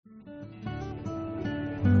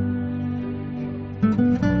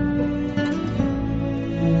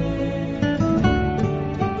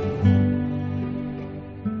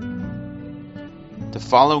The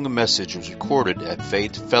following message was recorded at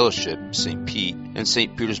Faith Fellowship St. Pete in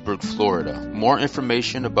St. Petersburg, Florida. More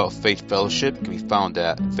information about Faith Fellowship can be found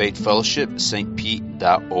at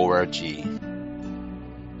faithfellowshipstpete.org.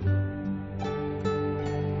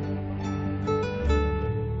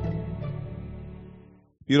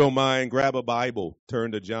 If you don't mind, grab a Bible,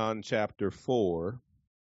 turn to John chapter 4.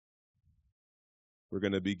 We're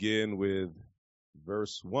going to begin with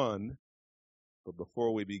verse 1. But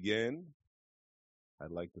before we begin,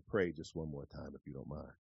 I'd like to pray just one more time, if you don't mind.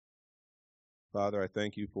 Father, I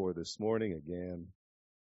thank you for this morning again.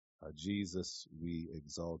 Jesus, we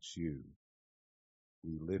exalt you.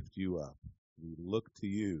 We lift you up. We look to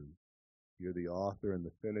you. You're the author and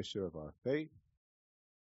the finisher of our faith.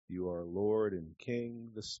 You are Lord and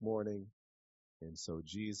King this morning. And so,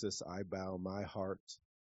 Jesus, I bow my heart.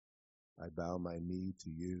 I bow my knee to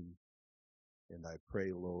you. And I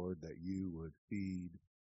pray, Lord, that you would feed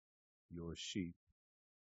your sheep,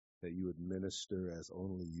 that you would minister as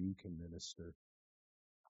only you can minister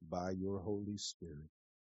by your Holy Spirit,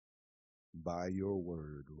 by your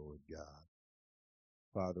word, Lord God.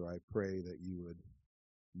 Father, I pray that you would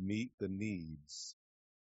meet the needs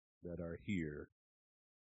that are here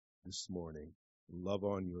this morning. Love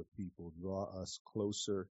on your people. Draw us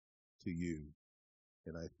closer to you.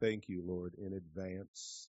 And I thank you, Lord, in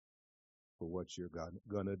advance for what you're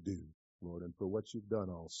going to do, Lord, and for what you've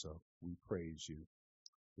done also. We praise you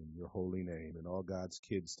in your holy name. And all God's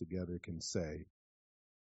kids together can say,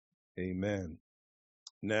 amen.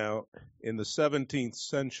 Now, in the 17th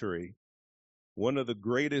century, one of the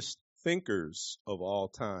greatest thinkers of all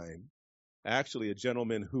time, actually a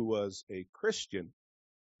gentleman who was a Christian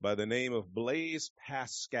by the name of Blaise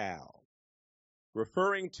Pascal,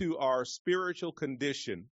 referring to our spiritual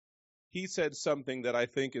condition, he said something that I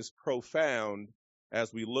think is profound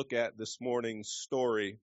as we look at this morning's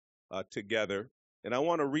story together. And I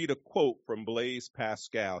want to read a quote from Blaise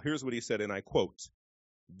Pascal. Here's what he said, and I quote,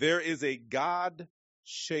 "There is a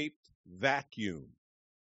God-shaped vacuum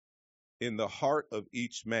in the heart of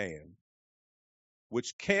each man,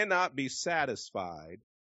 which cannot be satisfied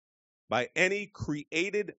by any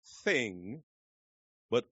created thing,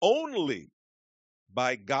 but only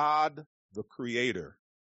by God the Creator,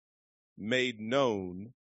 made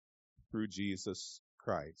known through Jesus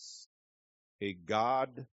Christ." A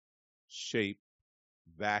God-shaped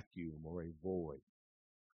vacuum or a void.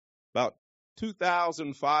 About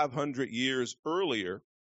 2,500 years earlier,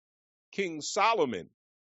 King Solomon,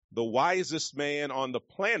 the wisest man on the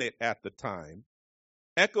planet at the time,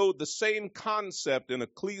 echoed the same concept in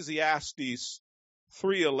Ecclesiastes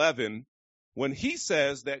 3:11 when he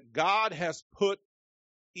says that God has put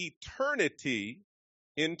eternity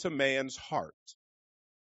into man's heart.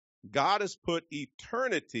 God has put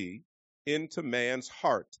eternity into man's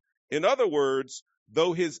heart. In other words,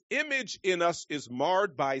 though his image in us is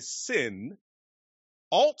marred by sin,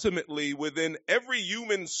 ultimately within every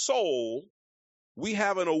human soul, we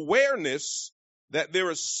have an awareness that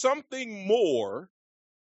there is something more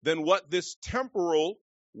than what this temporal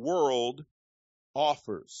world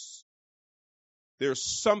offers. There's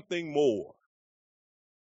something more.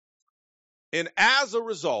 And as a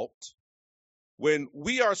result, when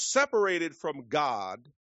we are separated from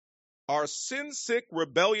God, our sin-sick,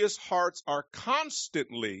 rebellious hearts are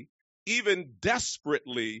constantly, even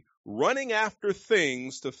desperately, running after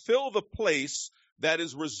things to fill the place that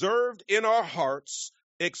is reserved in our hearts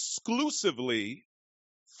exclusively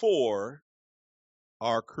for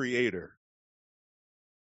our Creator.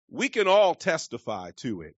 We can all testify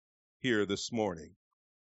to it here this morning.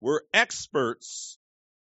 We're experts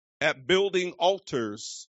at building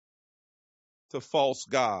altars to false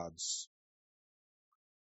gods.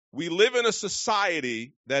 We live in a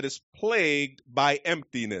society that is plagued by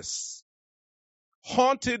emptiness,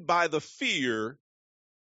 haunted by the fear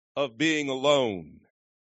of being alone.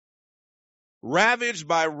 Ravaged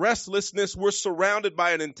by restlessness, we're surrounded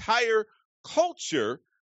by an entire culture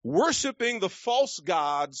worshiping the false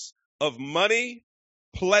gods of money,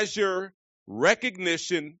 pleasure,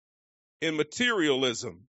 recognition, and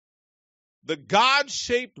materialism. The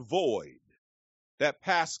God-shaped void that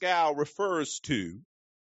Pascal refers to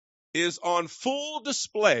is on full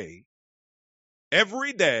display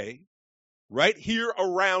every day right here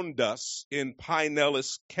around us in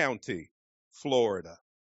Pinellas County, Florida.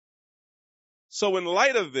 So in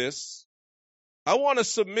light of this, I want to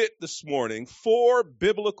submit this morning 4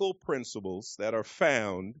 biblical principles that are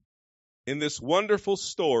found in this wonderful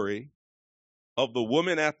story of the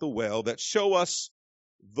woman at the well that show us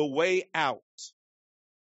the way out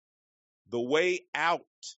the way out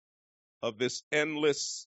of this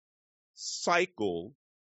endless cycle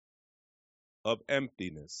of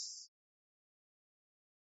emptiness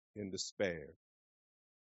and despair.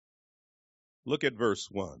 Look at verse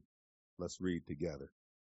 1. Let's read together.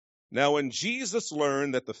 Now, when Jesus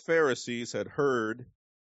learned that the Pharisees had heard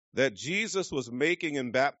that Jesus was making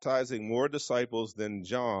and baptizing more disciples than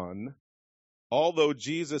John, although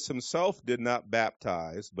Jesus himself did not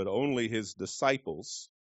baptize, but only his disciples,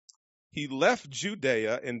 he left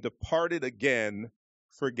Judea and departed again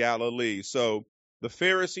for Galilee. So the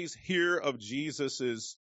Pharisees hear of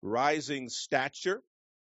Jesus' rising stature,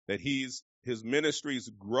 that his ministry is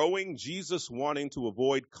growing, Jesus wanting to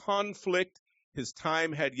avoid conflict. His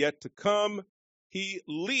time had yet to come. He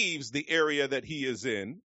leaves the area that he is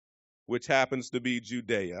in, which happens to be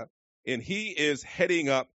Judea, and he is heading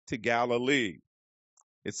up to Galilee.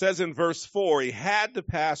 It says in verse 4, he had to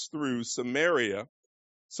pass through Samaria.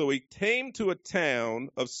 So he came to a town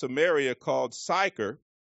of Samaria called Sychar,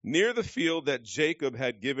 near the field that Jacob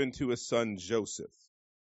had given to his son Joseph.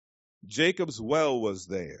 Jacob's well was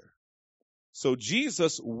there. So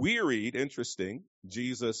Jesus wearied, interesting,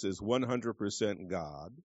 Jesus is 100%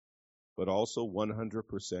 God, but also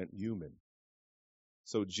 100% human.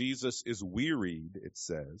 So Jesus is wearied, it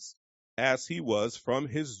says, as he was from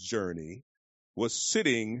his journey, was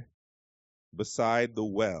sitting beside the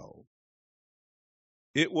well.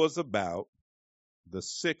 It was about the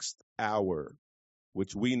 6th hour,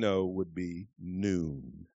 which we know would be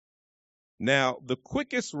noon. Now, the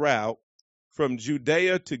quickest route from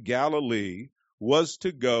Judea to Galilee was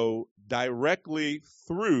to go directly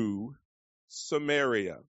through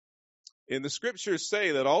Samaria. And the scriptures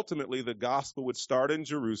say that ultimately the gospel would start in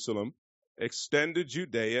Jerusalem, extend to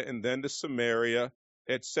Judea, and then to Samaria,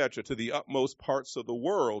 etc., to the utmost parts of the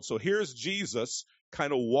world. So here's Jesus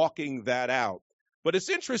kind of walking that out. But it's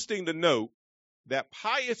interesting to note that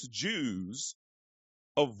pious Jews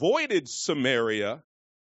avoided Samaria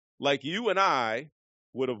like you and I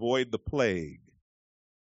would avoid the plague.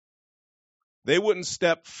 They wouldn't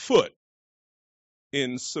step foot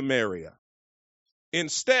in Samaria.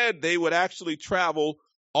 Instead, they would actually travel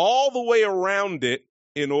all the way around it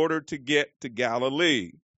in order to get to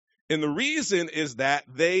Galilee. And the reason is that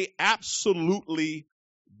they absolutely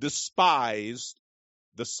despised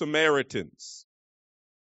the Samaritans.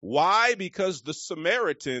 Why? Because the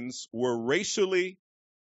Samaritans were racially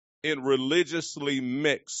and religiously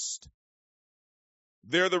mixed.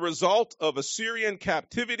 They're the result of Assyrian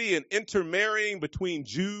captivity and intermarrying between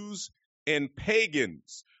Jews and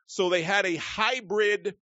pagans. So they had a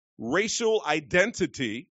hybrid racial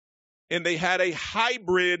identity, and they had a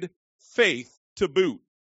hybrid faith to boot.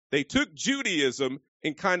 They took Judaism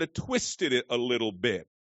and kind of twisted it a little bit.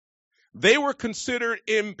 They were considered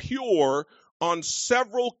impure on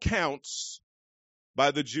several counts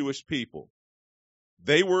by the Jewish people.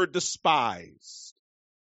 They were despised.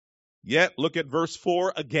 Yet, look at verse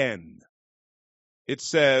 4 again. It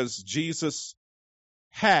says, Jesus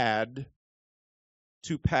had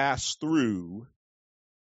to pass through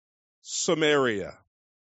Samaria.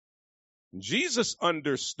 Jesus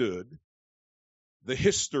understood the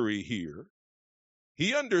history here.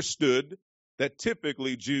 He understood that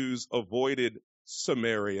typically Jews avoided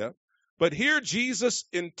Samaria. But here Jesus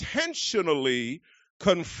intentionally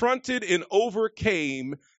confronted and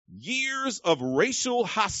overcame years of racial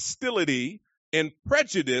hostility and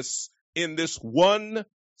prejudice in this one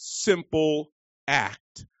simple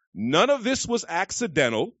act. None of this was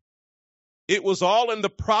accidental. It was all in the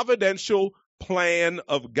providential plan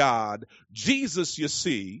of God. Jesus, you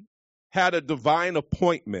see, had a divine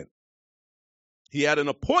appointment. He had an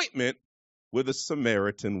appointment with a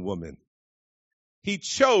Samaritan woman. He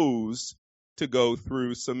chose to go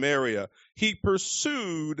through Samaria. He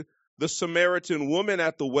pursued the Samaritan woman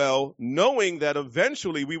at the well, knowing that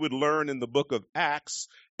eventually we would learn in the book of Acts,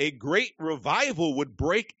 a great revival would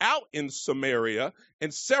break out in Samaria,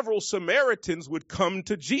 and several Samaritans would come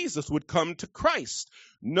to Jesus, would come to Christ.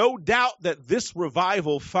 No doubt that this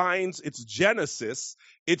revival finds its genesis,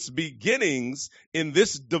 its beginnings in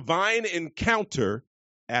this divine encounter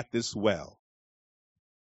at this well.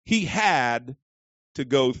 He had to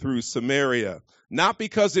go through Samaria, not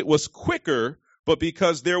because it was quicker, but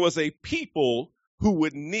because there was a people who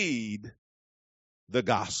would need the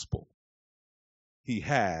gospel. He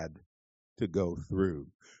had to go through.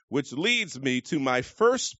 Which leads me to my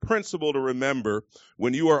first principle to remember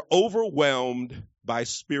when you are overwhelmed by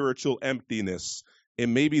spiritual emptiness,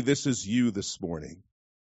 and maybe this is you this morning.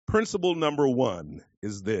 Principle number 1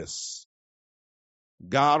 is this: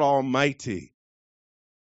 God Almighty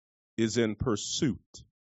is in pursuit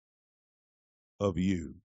of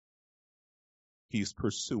you. he's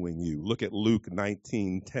pursuing you. Look at Luke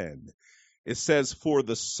 19:10. It says, for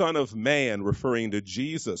the Son of Man, referring to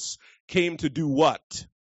Jesus, came to do what?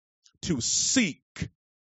 To seek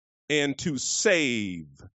and to save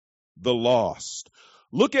the lost.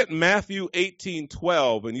 Look at Matthew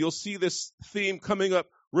 18:12, and you'll see this theme coming up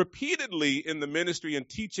repeatedly in the ministry and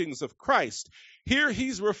teachings of Christ. Here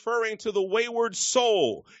he's referring to the wayward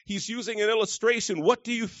soul. He's using an illustration. What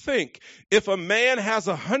do you think? If a man has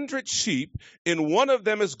 100 sheep and one of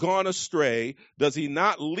them has gone astray, does he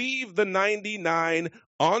not leave the 99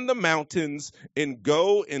 on the mountains and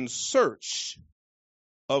go in search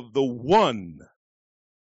of the one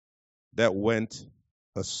that went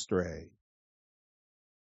astray?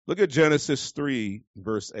 Look at Genesis 3,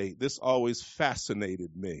 verse 8. This always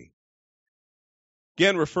fascinated me.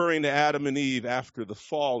 Again, referring to Adam and Eve after the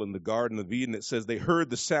fall in the Garden of Eden, it says they heard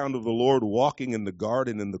the sound of the Lord walking in the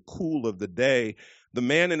garden in the cool of the day. The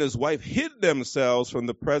man and his wife hid themselves from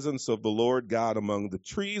the presence of the Lord God among the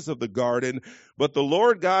trees of the garden. But the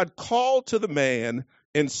Lord God called to the man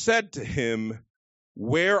and said to him,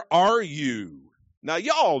 where are you? Now,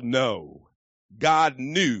 y'all know God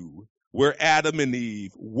knew where Adam and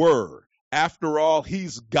Eve were. After all,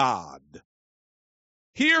 he's God.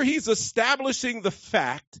 Here he's establishing the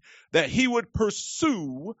fact that he would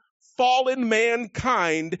pursue fallen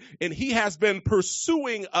mankind, and he has been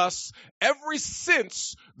pursuing us ever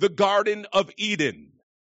since the Garden of Eden.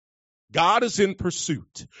 God is in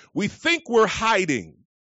pursuit. We think we're hiding,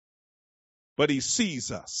 but he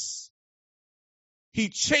sees us. He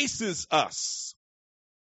chases us.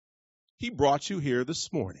 He brought you here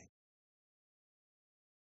this morning.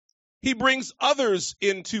 He brings others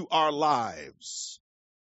into our lives.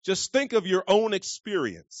 Just think of your own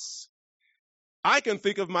experience. I can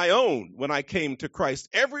think of my own when I came to Christ.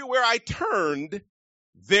 Everywhere I turned,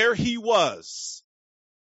 there he was.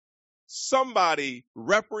 Somebody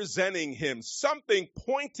representing him, something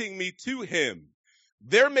pointing me to him.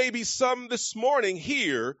 There may be some this morning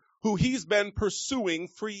here who he's been pursuing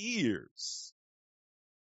for years.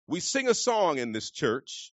 We sing a song in this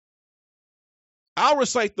church. I'll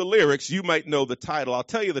recite the lyrics. You might know the title. I'll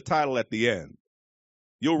tell you the title at the end.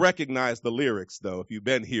 You'll recognize the lyrics, though, if you've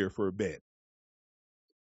been here for a bit.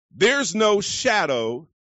 There's no shadow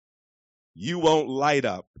you won't light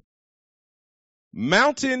up.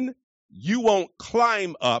 Mountain you won't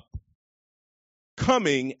climb up,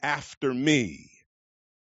 coming after me.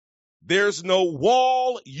 There's no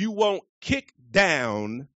wall you won't kick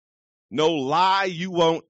down, no lie you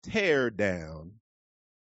won't tear down,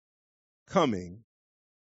 coming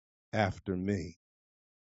after me.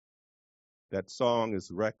 That song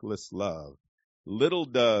is Reckless Love. Little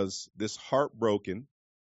does this heartbroken,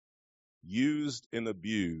 used and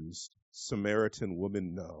abused Samaritan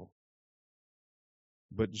woman know.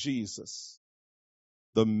 But Jesus,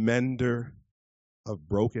 the mender of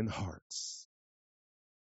broken hearts,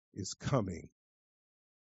 is coming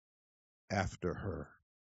after her.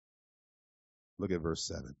 Look at verse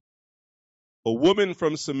 7. A woman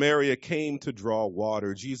from Samaria came to draw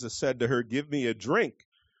water. Jesus said to her, give me a drink,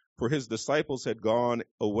 for his disciples had gone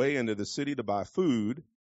away into the city to buy food.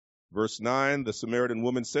 Verse 9, the Samaritan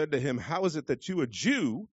woman said to him, how is it that you, a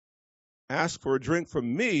Jew, ask for a drink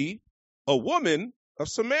from me, a woman of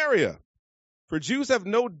Samaria? For Jews have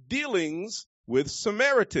no dealings with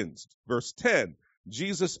Samaritans. Verse 10,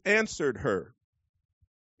 Jesus answered her,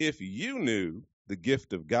 if you knew the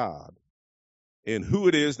gift of God and who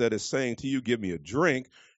it is that is saying to you, give me a drink,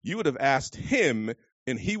 you would have asked him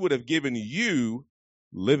and he would have given you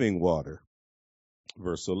living water.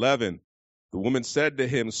 Verse 11, the woman said to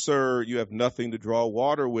him, sir, you have nothing to draw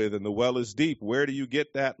water with and the well is deep. Where do you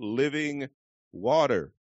get that living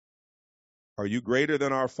water? Are you greater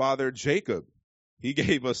than our father Jacob? He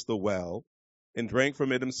gave us the well and drank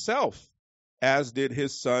from it himself, as did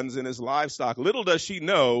his sons and his livestock. Little does she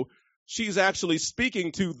know, she's actually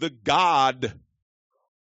speaking to the God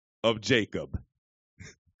of Jacob.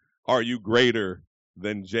 Are you greater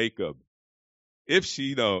than Jacob? If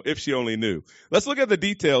she only knew. Let's look at the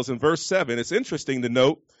details in verse 7. It's interesting to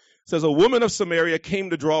note. It says, a woman of Samaria came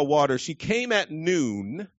to draw water. She came at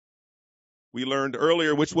noon. We learned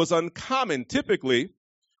earlier, which was uncommon. Typically,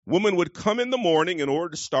 women would come in the morning in order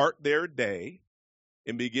to start their day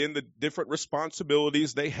and begin the different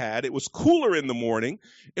responsibilities they had. It was cooler in the morning,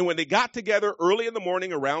 and when they got together early in the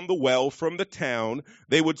morning around the well from the town,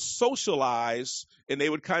 they would socialize and they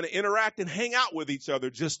would kind of interact and hang out with each other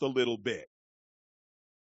just a little bit.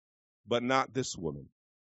 But not this woman.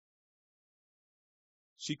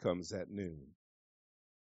 She comes at noon.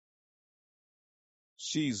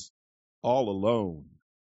 She's all alone.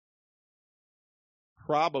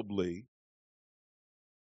 Probably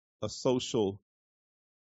a social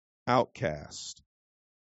outcast,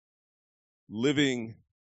 living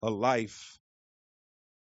a life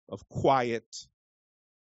of quiet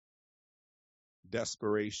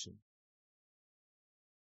desperation.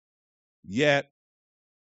 Yet,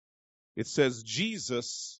 it says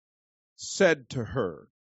Jesus said to her.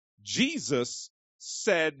 Jesus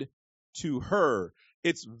said to her.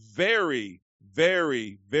 It's very,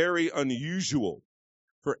 very, very unusual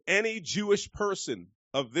for any Jewish person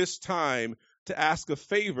of this time to ask a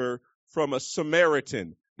favor from a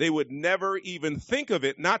Samaritan. They would never even think of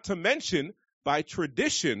it, not to mention, by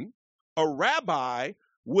tradition, a rabbi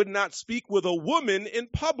would not speak with a woman in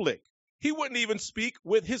public. He wouldn't even speak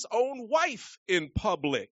with his own wife in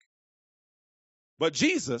public. But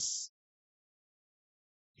Jesus,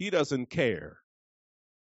 he doesn't care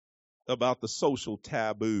about the social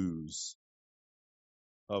taboos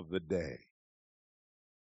of the day.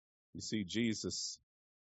 You see, Jesus,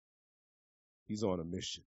 he's on a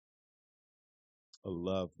mission, a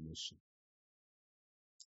love mission.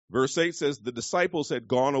 Verse 8 says, the disciples had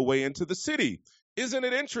gone away into the city. Isn't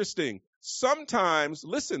it interesting? Sometimes,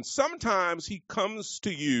 listen, sometimes he comes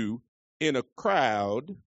to you in a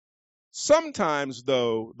crowd. Sometimes,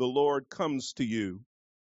 though, the Lord comes to you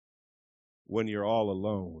when you're all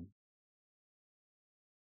alone.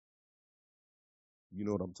 You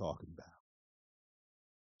know what I'm talking about.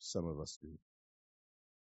 Some of us do.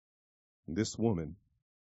 And this woman,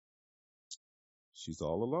 she's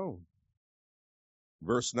all alone.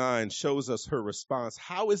 Verse 9 shows us her response.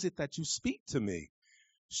 How is it that you speak to me?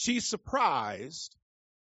 She's surprised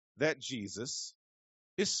that Jesus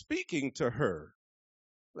is speaking to her.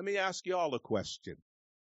 Let me ask you all a question.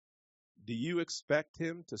 Do you expect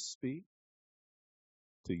him to speak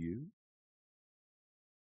to you?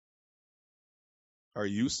 Are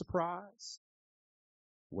you surprised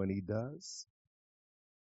when he does?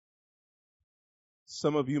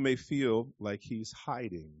 Some of you may feel like he's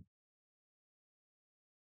hiding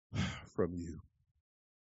from you.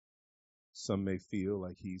 Some may feel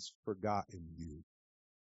like he's forgotten you.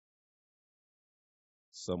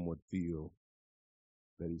 Some would feel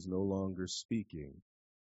that he's no longer speaking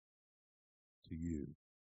to you.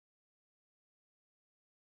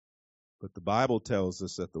 But the Bible tells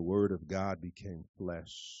us that the Word of God became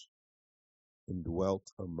flesh and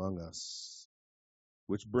dwelt among us,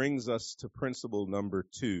 which brings us to principle number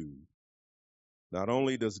 2. Not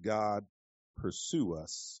only does God pursue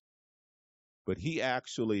us, but he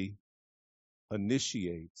actually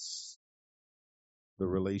initiates the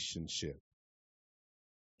relationship.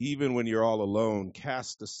 Even when you're all alone,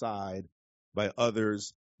 cast aside by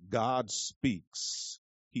others, God speaks.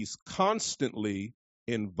 He's constantly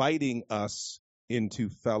inviting us into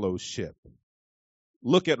fellowship.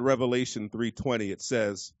 Look at Revelation 3:20. It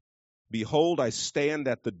says, behold, I stand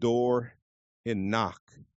at the door and knock.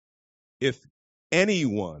 If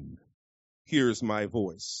anyone hears my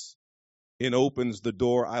voice and opens the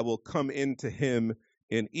door, I will come into him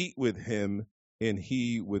and eat with him and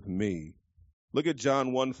he with me. Look at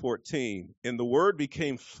John 1:14. And the Word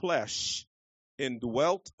became flesh and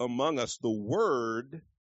dwelt among us. The Word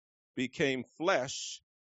became flesh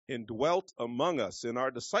and dwelt among us. In our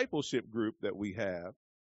discipleship group that we have,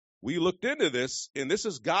 we looked into this, and this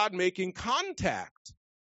is God making contact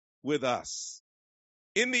with us.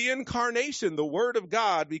 In the incarnation, the Word of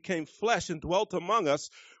God became flesh and dwelt among us.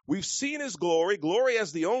 We've seen his glory, glory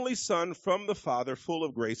as the only Son from the Father, full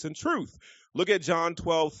of grace and truth. Look at John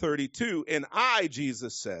 12:32. And I,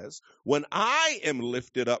 Jesus says, when I am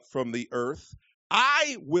lifted up from the earth,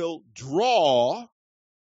 I will draw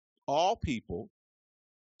all people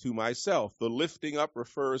to myself. The lifting up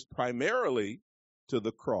refers primarily to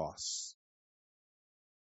the cross,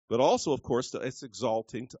 but also, of course, to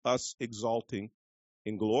us exalting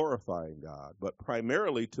in glorifying God, but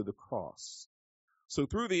primarily to the cross. So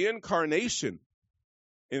through the incarnation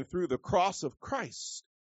and through the cross of Christ,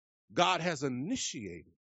 God has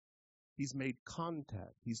initiated. He's made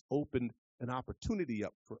contact. He's opened an opportunity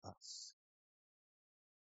up for us.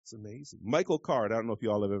 It's amazing. Michael Card, I don't know if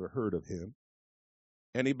you all have ever heard of him.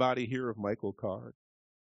 Anybody hear of Michael Card?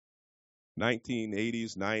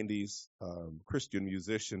 1980s, 90s Christian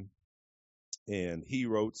musician. And he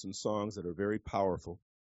wrote some songs that are very powerful.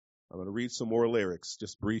 I'm going to read some more lyrics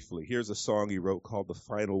just briefly. Here's a song he wrote called The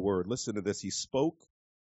Final Word. Listen to this. He spoke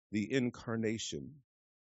the incarnation,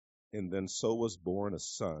 and then so was born a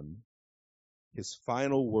son. His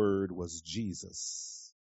final word was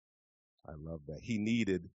Jesus. I love that. He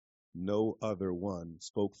needed no other one.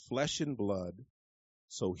 Spoke flesh and blood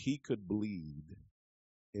so he could bleed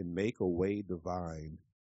and make a way divine.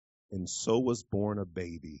 And so was born a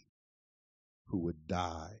baby who would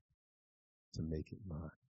die to make it mine.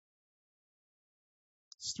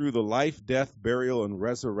 It's through the life, death, burial, and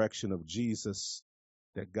resurrection of Jesus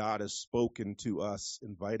that God has spoken to us,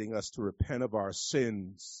 inviting us to repent of our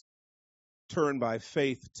sins, turn by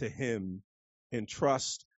faith to him, and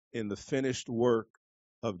trust in the finished work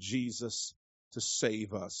of Jesus to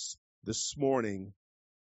save us. This morning,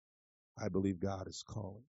 I believe God is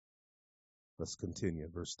calling. Let's continue.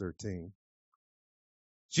 Verse 13.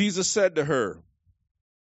 Jesus said to her,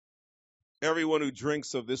 everyone who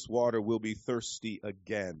drinks of this water will be thirsty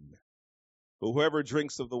again. But whoever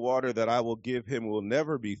drinks of the water that I will give him will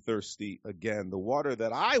never be thirsty again. The water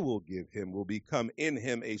that I will give him will become in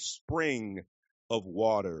him a spring of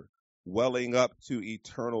water, welling up to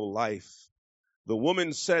eternal life. The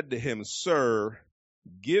woman said to him, Sir,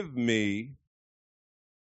 give me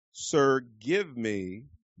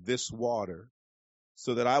this water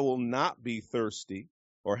so that I will not be thirsty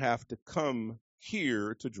or have to come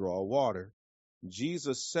here to draw water.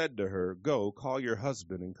 Jesus said to her, Go, call your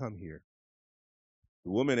husband and come here.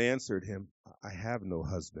 The woman answered him, I have no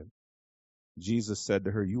husband. Jesus said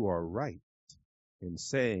to her, You are right in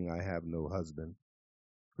saying I have no husband,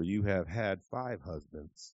 for you have had 5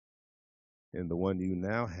 husbands, and the one you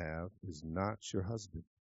now have is not your husband.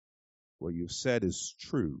 What you've said is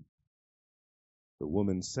true. The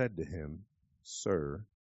woman said to him, Sir,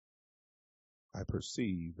 I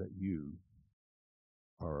perceive that you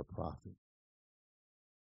are a prophet.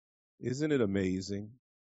 Isn't it amazing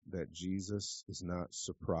that Jesus is not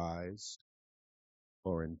surprised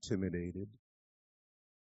or intimidated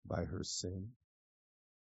by her sin?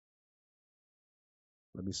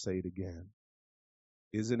 Let me say it again.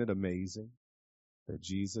 Isn't it amazing that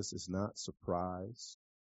Jesus is not surprised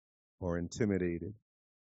or intimidated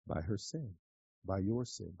by her sin, by your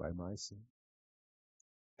sin, by my sin?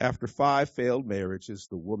 After 5 failed marriages,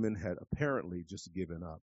 the woman had apparently just given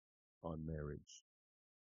up on marriage.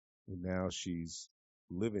 And now she's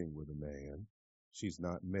living with a man she's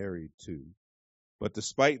not married to. But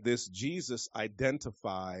despite this, Jesus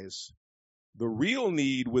identifies the real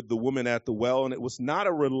need with the woman at the well, and it was not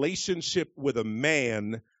a relationship with a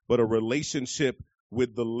man, but a relationship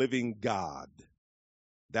with the living God.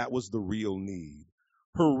 That was the real need.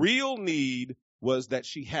 Her real need was that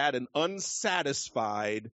she had an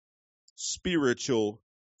unsatisfied spiritual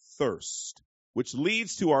thirst, which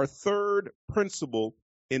leads to our third principle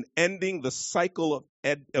in ending the cycle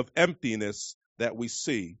of emptiness that we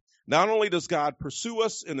see. Not only does God pursue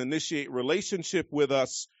us and initiate relationship with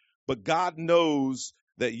us, but God knows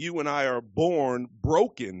that you and I are born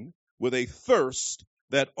broken with a thirst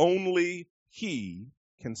that only He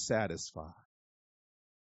can satisfy.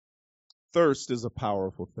 Thirst is a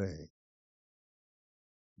powerful thing.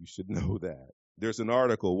 You should know that. There's an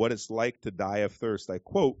article, What It's Like to Die of Thirst. I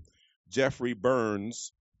quote Jeffrey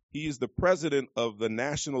Burns. He's the president of the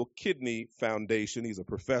National Kidney Foundation. He's a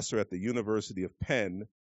professor at the University of Penn.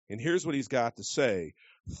 And here's what he's got to say.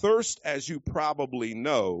 Thirst, as you probably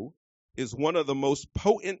know, is one of the most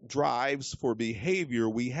potent drives for behavior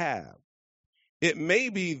we have. It may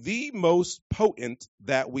be the most potent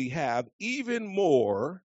that we have, even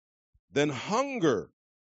more than hunger.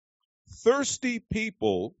 Thirsty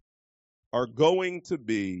people are going to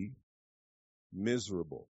be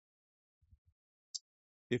miserable.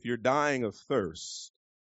 If you're dying of thirst,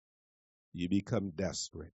 you become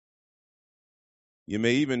desperate. You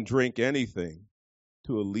may even drink anything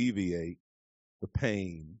to alleviate the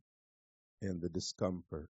pain and the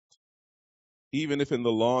discomfort. Even if in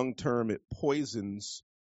the long term it poisons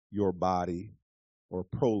your body or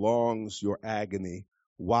prolongs your agony.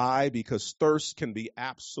 Why? Because thirst can be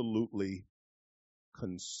absolutely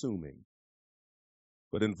consuming.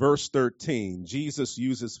 But in verse 13, Jesus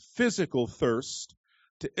uses physical thirst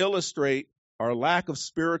to illustrate our lack of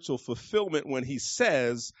spiritual fulfillment when he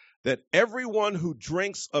says that everyone who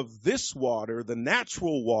drinks of this water, the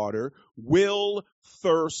natural water, will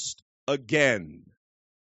thirst again.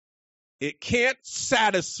 It can't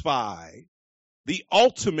satisfy the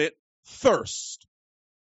ultimate thirst.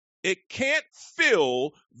 It can't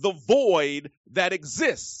fill the void that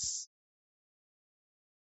exists.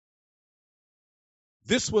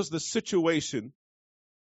 This was the situation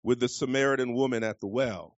with the Samaritan woman at the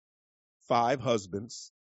well. 5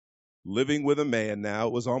 husbands, living with a man now.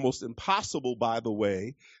 It was almost impossible, by the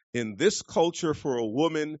way, in this culture for a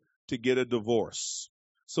woman to get a divorce.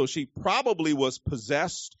 So she probably was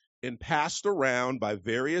possessed and passed around by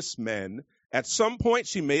various men. At some point,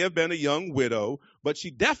 she may have been a young widow, but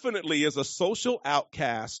she definitely is a social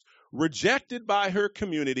outcast, rejected by her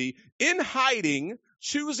community, in hiding,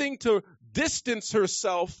 choosing to distance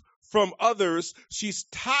herself from others. She's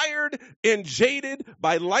tired and jaded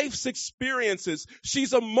by life's experiences.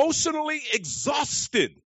 She's emotionally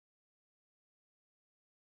exhausted,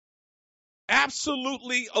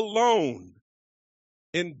 absolutely alone,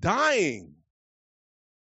 and dying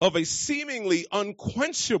of a seemingly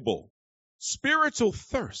unquenchable spiritual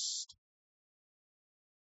thirst.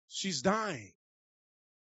 She's dying.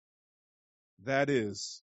 That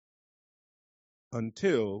is,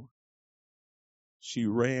 until she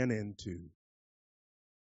ran into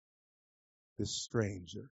this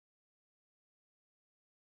stranger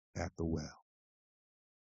at the well.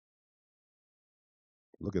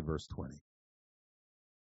 Look at verse 20.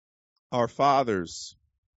 Our fathers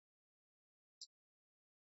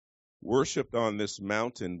worshipped on this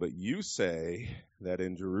mountain, but you say that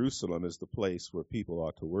in Jerusalem is the place where people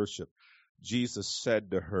ought to worship. Jesus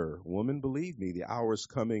said to her, Woman, believe me, the hour is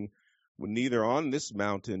coming when neither on this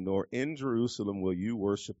mountain nor in Jerusalem will you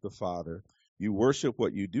worship the Father. You worship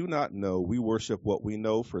what you do not know. We worship what we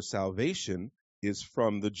know, for salvation is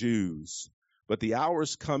from the Jews. But the hour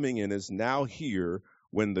is coming and is now here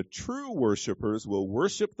when the true worshipers will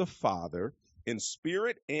worship the Father in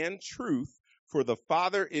spirit and truth, for the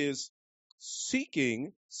Father is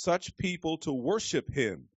seeking such people to worship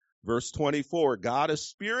him. Verse 24, God is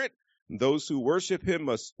spirit, and those who worship him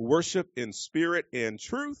must worship in spirit and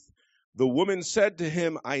truth. The woman said to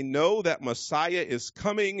him, I know that Messiah is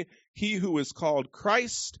coming, he who is called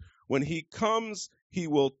Christ. When he comes, he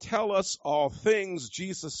will tell us all things.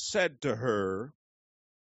 Jesus said to her,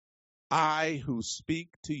 I who speak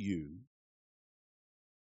to you,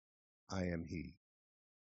 I am he.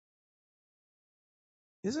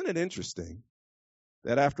 Isn't it interesting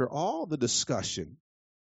that after all the discussion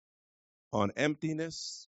on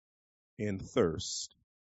emptiness and thirst,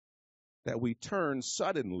 that we turn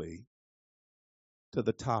suddenly to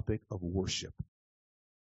the topic of worship?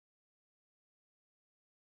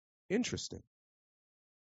 Interesting.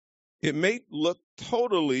 It may look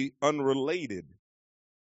totally unrelated,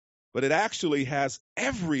 but it actually has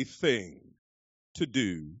everything to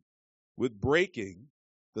do with breaking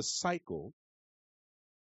the cycle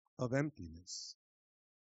of emptiness.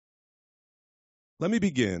 Let me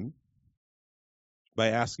begin by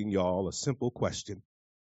asking y'all a simple question.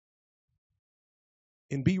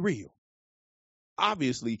 And be real.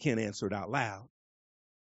 Obviously, you can't answer it out loud.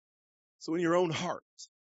 So in your own heart,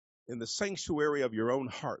 in the sanctuary of your own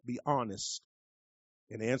heart, be honest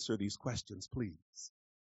and answer these questions, please.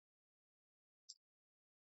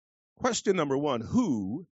 Question number one,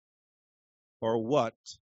 who or what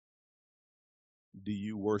do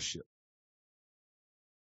you worship?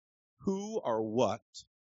 Who or what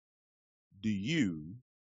do you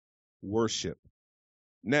worship?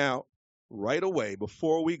 Now, right away,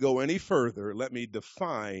 before we go any further, let me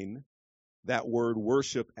define that word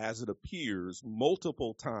worship as it appears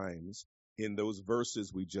multiple times in those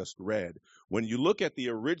verses we just read. When you look at the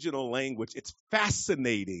original language, it's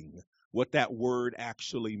fascinating what that word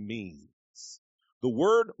actually means. The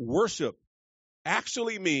word worship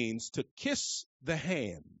actually means to kiss the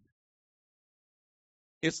hand.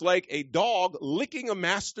 It's like a dog licking a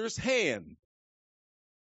master's hand.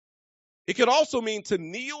 It could also mean to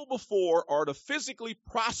kneel before or to physically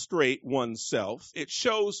prostrate oneself. It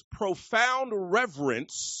shows profound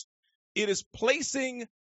reverence. It is placing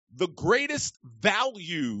the greatest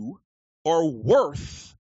value or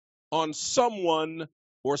worth on someone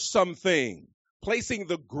or something. Placing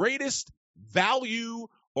the greatest value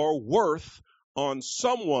or worth on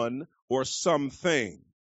someone or something.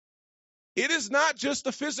 It is not just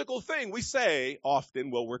a physical thing. We say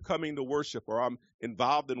often, well, we're coming to worship, or I'm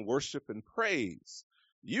involved in worship and praise.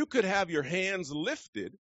 You could have your hands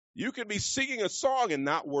lifted. You could be singing a song and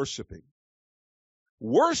not worshiping.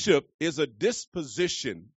 Worship is a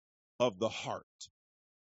disposition of the heart.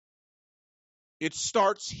 It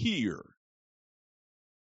starts here.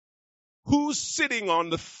 Who's sitting on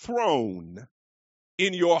the throne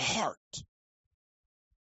in your heart?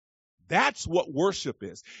 That's what worship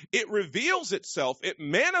is. It reveals itself, it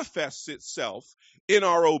manifests itself in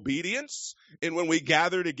our obedience, and when we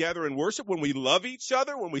gather together and worship, when we love each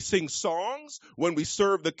other, when we sing songs, when we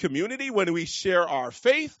serve the community, when we share our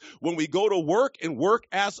faith, when we go to work and work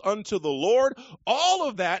as unto the Lord. All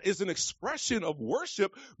of that is an expression of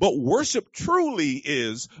worship, but worship truly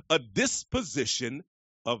is a disposition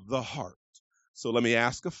of the heart. So let me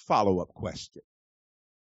ask a follow-up question,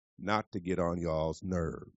 not to get on y'all's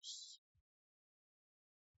nerves.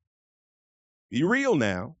 Be real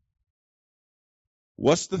now.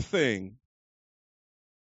 What's the thing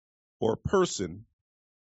or person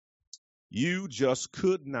you just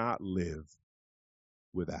could not live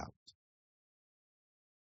without?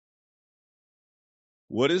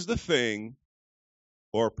 What is the thing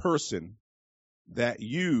or person that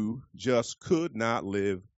you just could not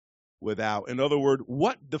live without? In other words,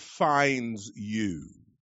 what defines you?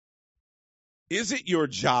 Is it your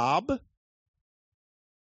job?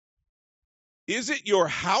 Is it your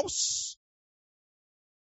house?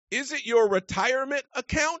 Is it your retirement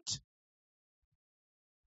account?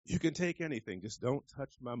 You can take anything, just don't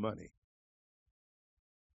touch my money.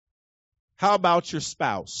 How about your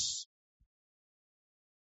spouse?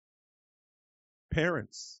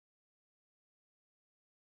 Parents?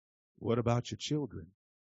 What about your children?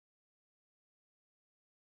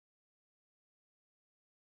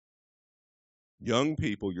 Young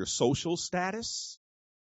people, your social status?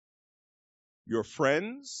 Your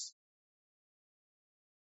friends?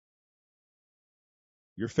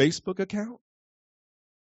 Your Facebook account?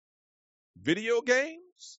 Video games?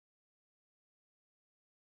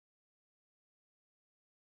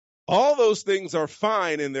 All those things are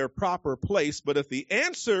fine in their proper place, but if the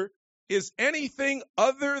answer is anything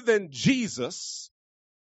other than Jesus,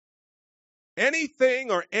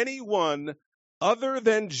 anything or anyone other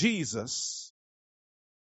than Jesus,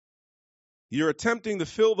 you're attempting to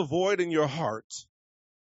fill the void in your heart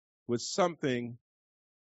with something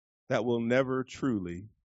that will never truly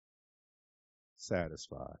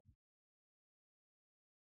satisfy.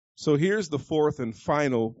 So here's the fourth and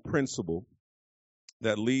final principle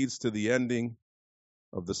that leads to the ending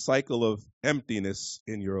of the cycle of emptiness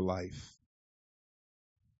in your life.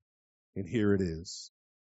 And here it is.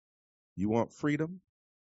 You want freedom?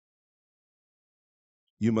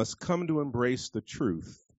 You must come to embrace the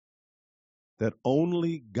truth that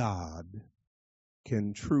only God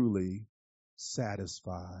can truly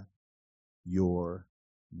satisfy your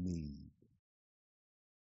need.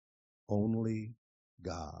 Only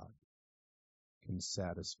God can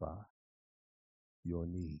satisfy your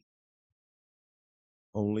need.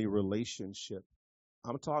 Only relationship.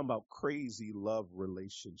 I'm talking about crazy love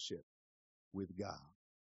relationship with God.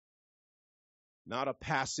 Not a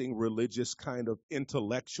passing religious kind of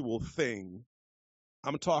intellectual thing.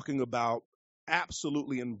 I'm talking about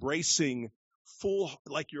absolutely embracing full,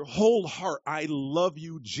 like your whole heart. I love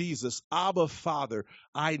you, Jesus. Abba, Father.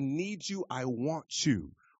 I need you. I want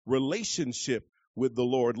you. Relationship with the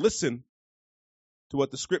Lord. Listen to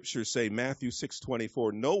what the scriptures say. Matthew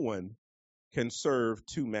 6:24. No one can serve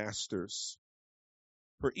two masters.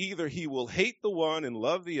 For either he will hate the one and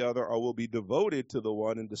love the other, or will be devoted to the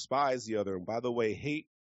one and despise the other. And by the way, hate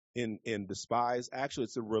and despise, actually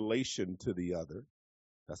it's a relation to the other.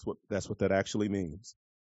 That's what that actually means.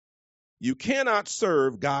 You cannot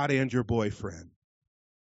serve God and your boyfriend.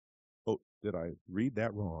 Oh, did I read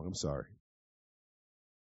that wrong? I'm sorry.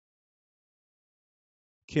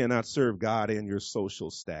 Cannot serve God and your social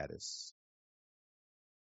status.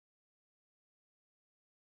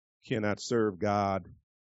 Cannot serve God,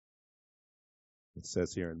 it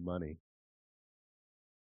says here, in money.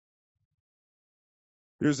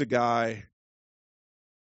 There's a guy,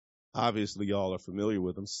 obviously y'all are familiar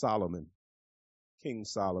with him, Solomon, King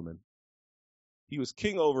Solomon. He was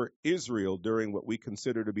king over Israel during what we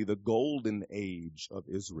consider to be the golden age of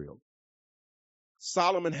Israel.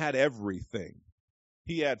 Solomon had everything.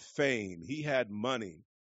 He had fame. He had money.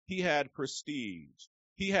 He had prestige.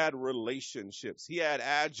 He had relationships. He had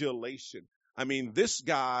adulation. I mean, this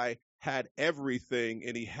guy had everything,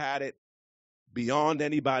 and he had it beyond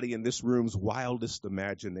anybody in this room's wildest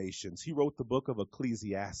imaginations. He wrote the book of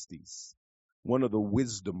Ecclesiastes, one of the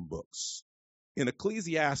wisdom books. In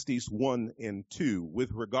Ecclesiastes 1 and 2,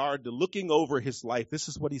 with regard to looking over his life, this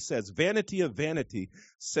is what he says. Vanity of vanity,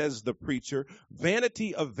 says the preacher.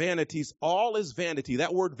 Vanity of vanities, all is vanity.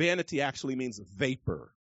 That word vanity actually means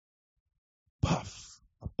vapor. Puff,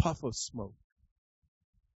 a puff of smoke.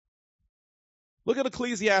 Look at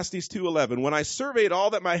Ecclesiastes 2:11. When I surveyed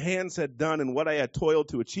all that my hands had done and what I had toiled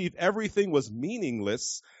to achieve, everything was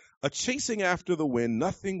meaningless, a chasing after the wind,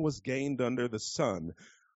 nothing was gained under the sun.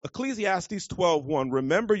 Ecclesiastes 12:1,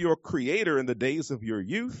 remember your Creator in the days of your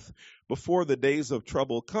youth, before the days of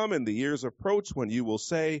trouble come and the years approach when you will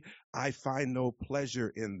say, I find no pleasure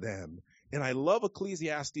in them. And I love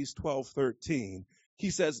Ecclesiastes 12:13. He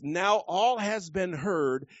says, now all has been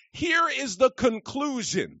heard. Here is the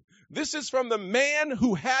conclusion. This is from the man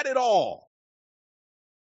who had it all.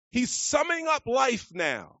 He's summing up life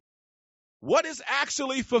now. What is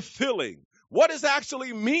actually fulfilling? What is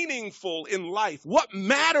actually meaningful in life? What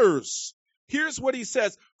matters? Here's what he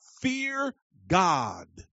says. Fear God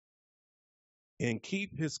and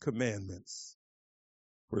keep his commandments,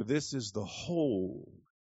 for this is the whole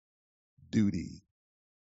duty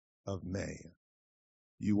of man.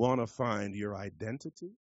 You want to find your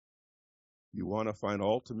identity? You want to find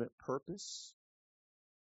ultimate purpose?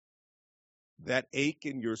 That ache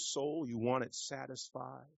in your soul, you want it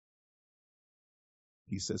satisfied?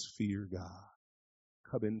 He says, fear God.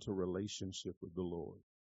 Come into relationship with the Lord.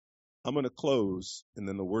 I'm going to close, and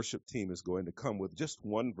then the worship team is going to come with just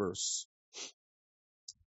one verse.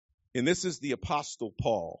 And this is the Apostle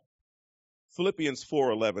Paul. Philippians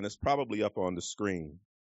 4:11 is probably up on the screen.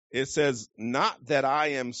 It says, not that I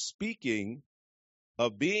am speaking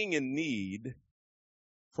of being in need,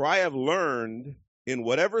 for I have learned in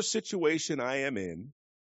whatever situation I am in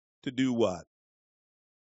to do what?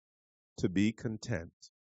 To be content,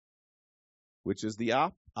 which is the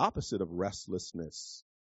opposite of restlessness.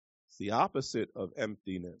 It's the opposite of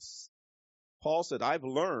emptiness. Paul said, I've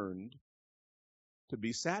learned to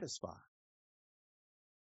be satisfied.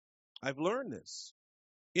 I've learned this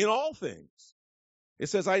in all things. It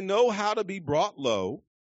says, I know how to be brought low,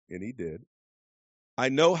 and he did. I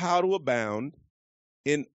know how to abound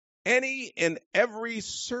in any and every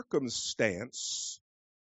circumstance.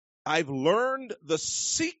 I've learned the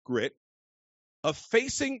secret of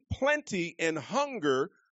facing plenty and hunger,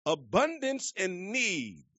 abundance and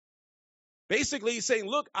need. Basically, he's saying,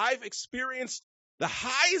 look, I've experienced the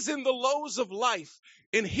highs and the lows of life,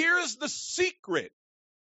 and here's the secret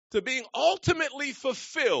to being ultimately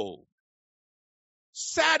fulfilled,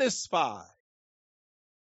 satisfied.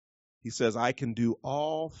 He says, I can do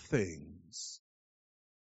all things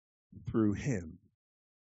through him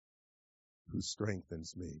who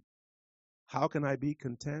strengthens me. How can I be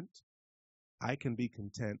content? I can be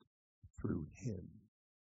content through him,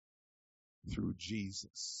 through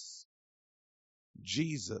Jesus.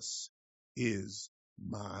 Jesus is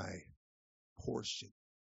my portion.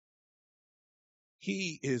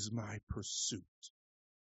 He is my pursuit.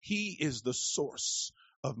 He is the source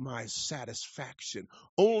of my satisfaction.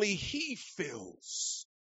 Only he fills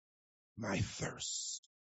my thirst.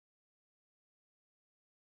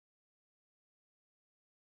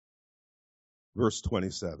 Verse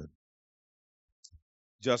 27.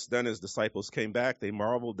 Just then his disciples came back. They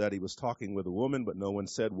marveled that he was talking with a woman, but no one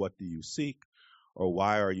said, what do you seek? Or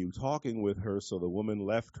why are you talking with her? So the woman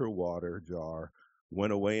left her water jar,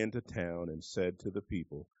 went away into town, and said to the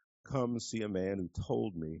people, come see a man who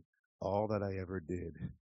told me all that I ever did.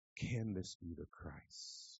 Can this be the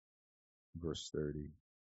Christ? Verse 30.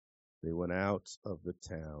 They went out of the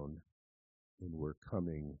town and were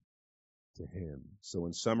coming to him. So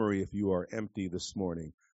in summary, if you are empty this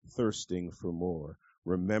morning, thirsting for more,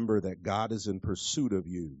 remember that God is in pursuit of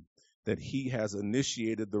you, that he has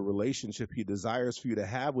initiated the relationship he desires for you to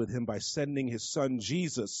have with him by sending his son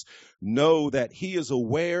Jesus. Know that he is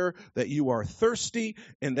aware that you are thirsty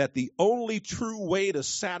and that the only true way to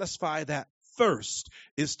satisfy that thirst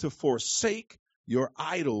is to forsake your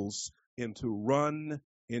idols and to run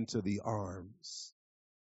into the arms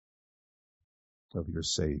of your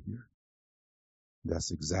Savior.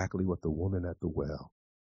 That's exactly what the woman at the well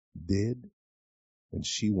did. And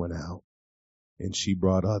she went out and she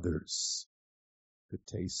brought others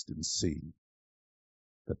to taste and see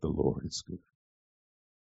that the Lord is good.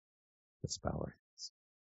 Let's bow our heads.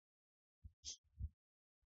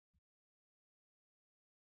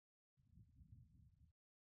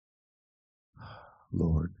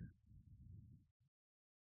 Lord,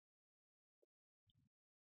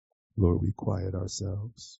 we quiet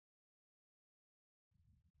ourselves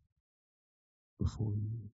before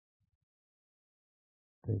you.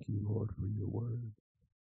 Thank you, Lord, for your word,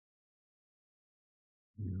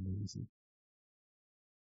 your amazing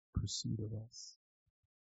pursuit of us.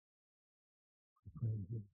 I pray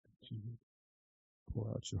that you would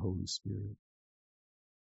pour out your Holy Spirit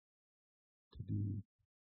to do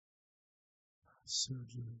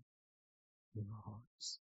surgery in our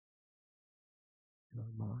hearts, in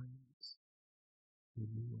our minds.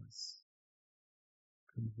 Renew us.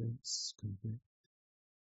 Convince, convict,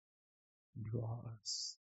 draw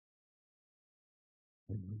us,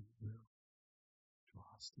 and we will draw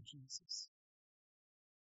us to Jesus.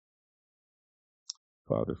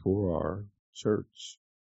 Father, for our church,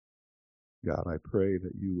 God, I pray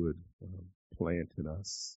that you would plant in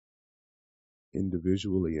us,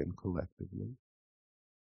 individually and collectively,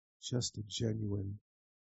 just a genuine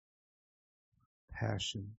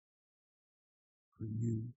passion for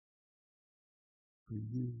you, for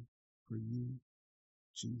you, for you,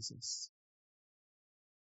 Jesus.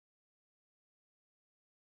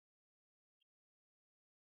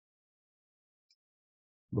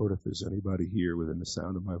 Lord, if there's anybody here within the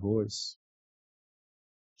sound of my voice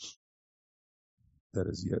that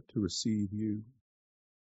has yet to receive you,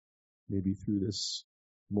 maybe through this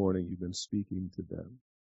morning you've been speaking to them.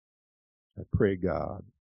 I pray, God,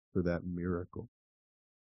 for that miracle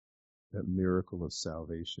of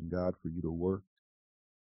salvation. God, for you to work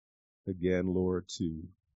again, Lord, to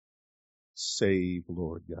save,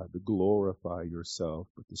 Lord God, to glorify yourself,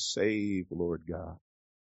 but to save, Lord God,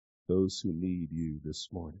 those who need you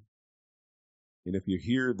this morning. And if you're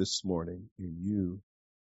here this morning and you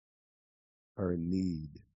are in need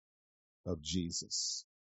of Jesus,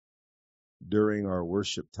 during our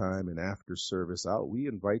worship time and after service, we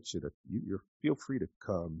invite you to, feel free to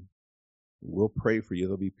come. We'll pray for you.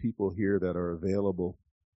 There'll be people here that are available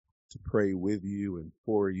to pray with you and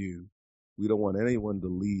for you. We don't want anyone to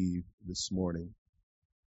leave this morning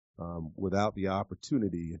without the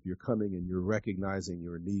opportunity, if you're coming and you're recognizing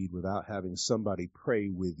your need, without having somebody pray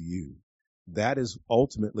with you. That is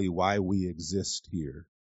ultimately why we exist here.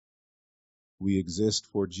 We exist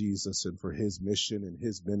for Jesus and for his mission and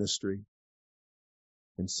his ministry.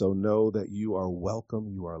 And so know that you are welcome,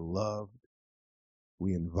 you are loved.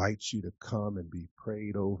 We invite you to come and be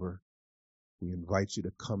prayed over. We invite you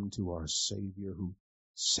to come to our Savior who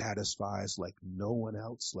satisfies like no one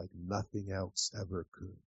else, like nothing else ever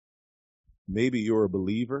could. Maybe you're a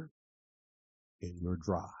believer and you're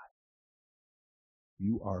dry.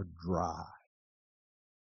 You are dry.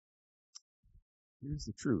 Here's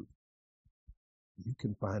the truth. You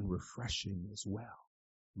can find refreshing as well,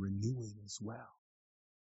 renewing as well,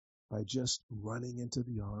 by just running into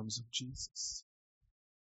the arms of Jesus.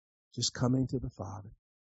 Just coming to the Father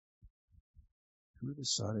through the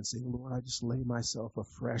Son and saying, Lord, I just lay myself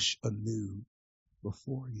afresh anew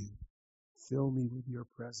before you. Fill me with your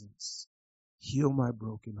presence. Heal my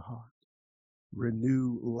broken heart.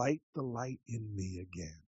 Light the light in me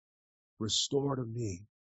again. Restore to me,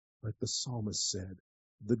 like the psalmist said,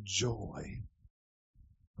 the joy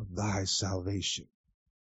of thy salvation.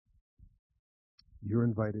 You're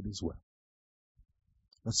invited as well.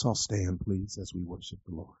 Let's all stand, please, as we worship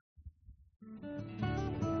the Lord.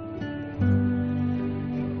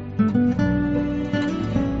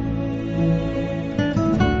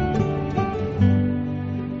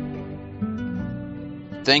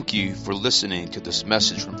 Thank you for listening to this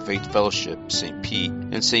message from Faith Fellowship, St. Pete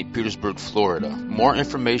in St. Petersburg, Florida. More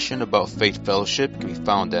information about Faith Fellowship can be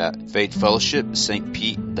found at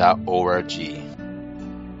faithfellowshipstpete.org.